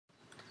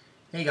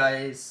Hey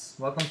guys,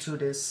 welcome to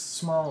this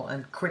small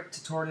and quick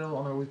tutorial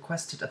on a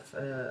requested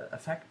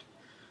effect.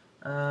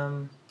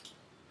 Um,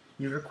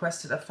 your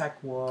requested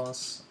effect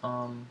was,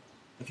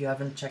 if you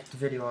haven't checked the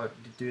video out,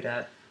 do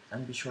that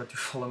and be sure to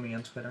follow me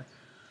on Twitter.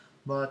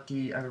 But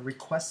the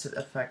requested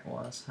effect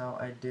was how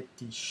I did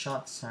the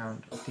shot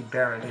sound of the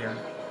Barrett here.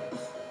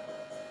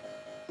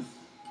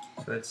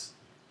 So it's,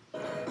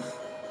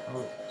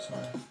 oh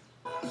sorry,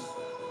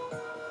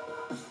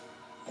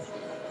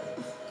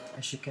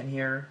 as you can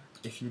hear,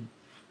 if you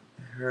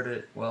heard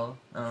it well,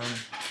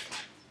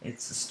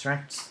 it's a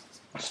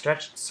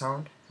stretched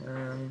sound.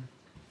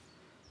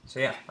 So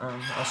yeah,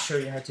 I'll show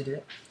you how to do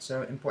it.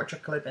 So import your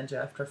clip into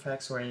After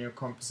Effects or in your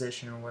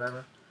composition or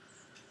whatever.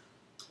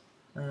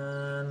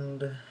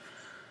 And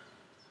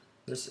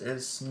this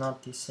is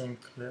not the same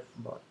clip,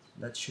 but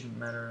that shouldn't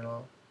matter at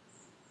all.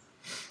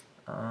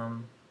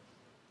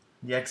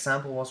 The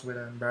example was with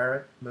a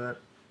Barrett,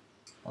 but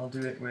I'll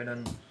do it with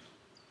an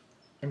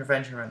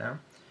intervention right now.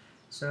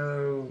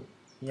 So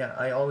yeah,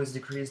 I always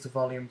decrease the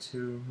volume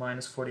to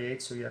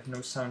 -48 so you have no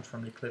sound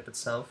from the clip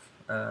itself.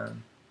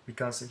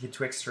 Because if you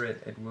Twixtor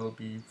it, it will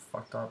be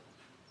fucked up.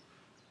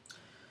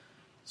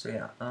 So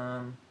yeah,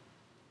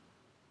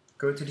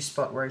 go to the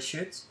spot where I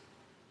shoot.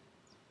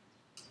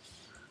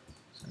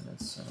 So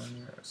that's on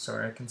here.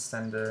 Sorry, I can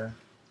stand the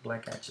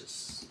black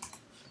edges.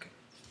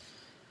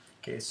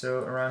 Okay,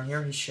 so around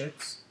here he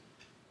shoots.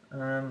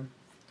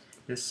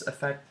 This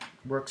effect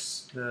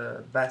works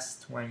the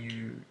best when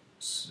you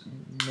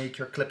make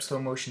your clip slow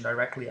motion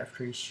directly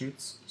after he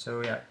shoots.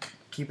 So yeah,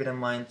 keep it in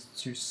mind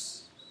to,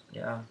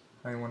 how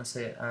you want to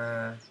say it,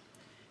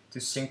 to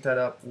sync that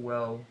up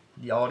well,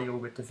 the audio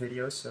with the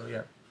video. So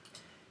yeah,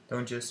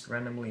 don't just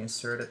randomly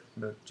insert it,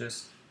 but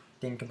just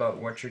think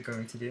about what you're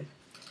going to do.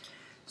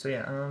 So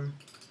yeah,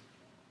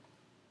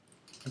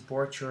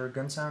 import your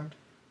gun sound,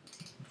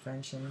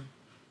 intervention,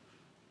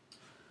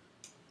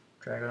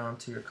 drag it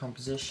onto your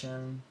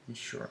composition, be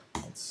sure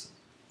it's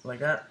like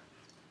that.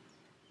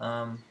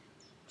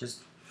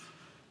 Just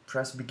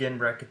press begin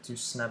bracket to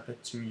snap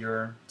it to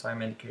your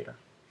time indicator.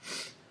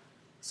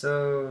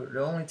 So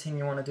the only thing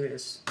you want to do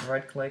is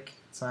right click,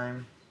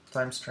 time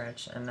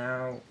stretch, and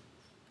now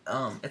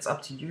it's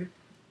up to you.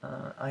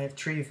 I have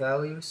three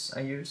values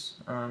I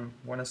use.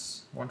 One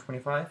is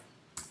 125,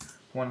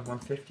 one is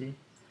 150,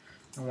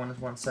 and one is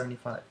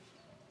 175.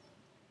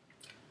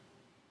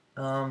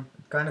 It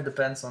kind of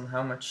depends on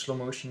how much slow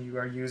motion you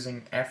are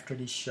using after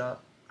the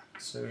shot.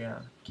 So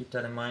yeah, keep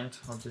that in mind.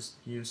 I'll just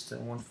use the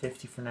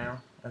 150 for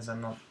now, as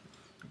I'm not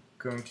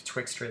going to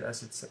Twixtor it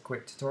as it's a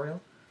quick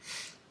tutorial.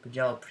 But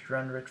yeah, I'll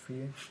pre-render it for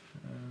you.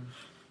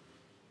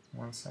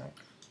 One sec.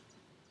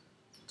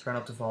 Turn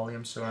up the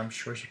volume so I'm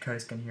sure you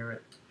guys can hear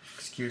it.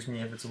 Excuse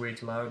me if it's way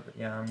too loud, but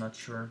yeah, I'm not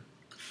sure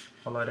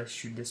how loud I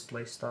should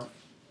display stuff.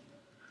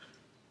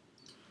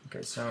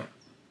 Okay, so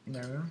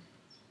there we go.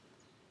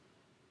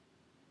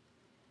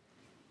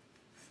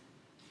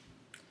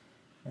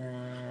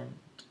 And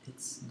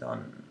it's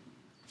done.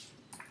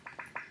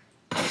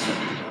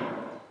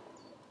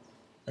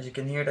 As you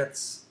can hear,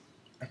 that's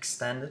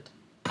extended.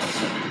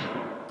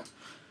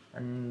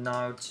 And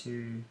now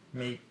to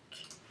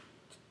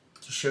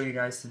show you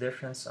guys the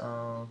difference,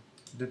 I'll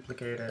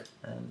duplicate it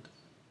and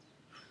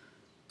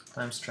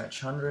time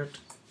stretch 100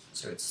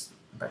 so it's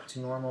back to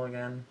normal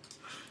again,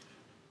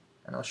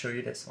 and I'll show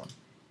you this one.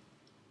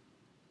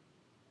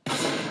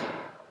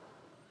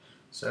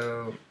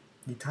 So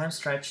the time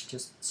stretch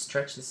just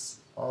stretches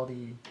all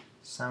the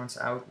sounds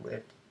out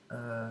with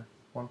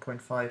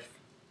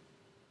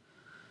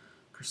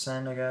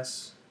 1.5%, I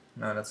guess.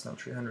 No, that's not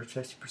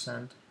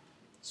 350%.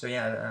 So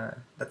yeah,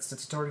 that's the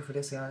tutorial for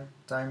this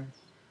time.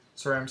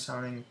 Sorry I'm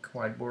sounding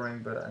quite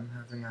boring, but I'm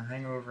having a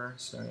hangover,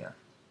 so yeah.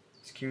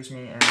 Excuse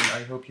me, and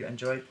I hope you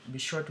enjoyed. Be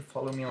sure to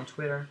follow me on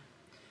Twitter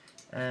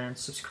and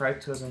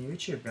subscribe to us on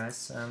YouTube,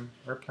 guys.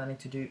 We're planning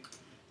to do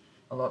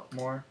a lot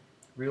more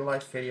real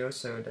life videos,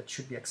 so that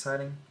should be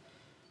exciting.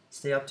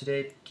 Stay up to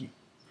date, keep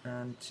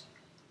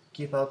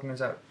helping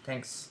us out.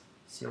 Thanks.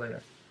 See you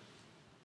later.